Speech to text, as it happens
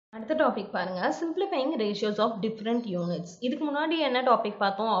அடுத்த டாபிக் பாருங்க, simplifying ratios of different units. இதுக்கு முன்னாடி என்ன டாபிக்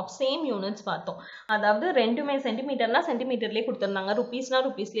பார்த்தோம்? ஆஃப் சேம் யூனிட்ஸ் பார்த்தோம். அதாவது ரெண்டுமே சென்டிமீட்டர்னா சென்டிமீட்டர்லேயே கொடுத்துருந்தாங்க, ருபீஸ்னா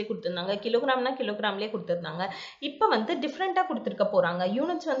ருபீஸ்லேயே கொடுத்துருந்தாங்க, கிலோகிராம்னா கிலோகிராம்லேயே கொடுத்துருந்தாங்க. இப்போ வந்து டிஃப்ரெண்ட்டாக கொடுத்துருக்க போகிறாங்க.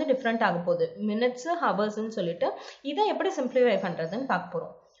 யூனிட்ஸ் வந்து டிஃப்ரெண்ட் ஆக போகுது, மினிட்ஸு ஹவர்ஸ்ன்னு சொல்லிட்டு. இதை எப்படி சிம்பிளிஃபை பண்ணுறதுன்னு பார்க்க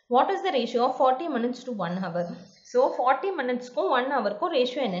போகிறோம். What is the ratio of 40 minutes to 1 hour? So 40 minutesக்கும் 1 hourக்கும்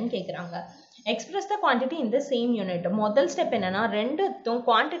ratio என்னன்னு கேட்குறாங்க. எக்ஸ்பிரஸ் த குவான்டிட்டி இந்த சேம் யூனிட். முதல் ஸ்டெப் என்னன்னா, ரெண்டுத்தும்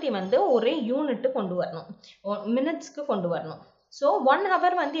குவான்டிட்டி வந்து ஒரே யூனிட் கொண்டு வரணும், மினிட்ஸ்க்கு கொண்டு வரணும். ஸோ 1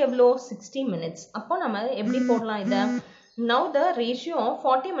 hour வந்து எவ்வளோ? 60 minutes. அப்போ நம்ம எப்படி போடலாம் இதை? Now the ratio of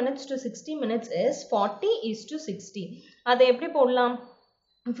 40 minutes to 60 minutes is 40:60. அதை எப்படி போடலாம்?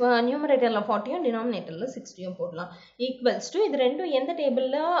 நியூமரேட்டர்ல 40யும் டினாமினேட்டர்ல 60யும் போடலாம். ஈக்குவல்ஸ் டு, இது ரெண்டும் எந்த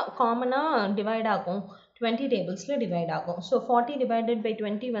டேபிள்ல காமனா டிவைட் ஆகும்? 20 டேபிள்ஸ்ல டிவைட் ஆகும். ஸோ 40 டிவைடட் பை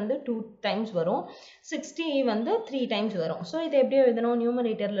 20 வந்து 2 டைம்ஸ் வரும், 60 வந்து 3 டைம்ஸ் வரும். ஸோ இதை எப்படி எழுதணும்?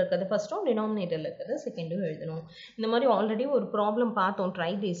 நியூமரேட்டர்ல இருக்கிறது ஃபர்ஸ்ட்டும் டினாமினேட்டர்ல இருக்கிறது செகண்டும் எழுதணும். இந்த மாதிரி ஆல்ரெடி ஒரு ப்ராப்ளம் பார்த்தோம்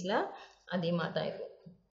ட்ரை டேஸ்ல, அதே மாதிரி தான் இருக்கும்.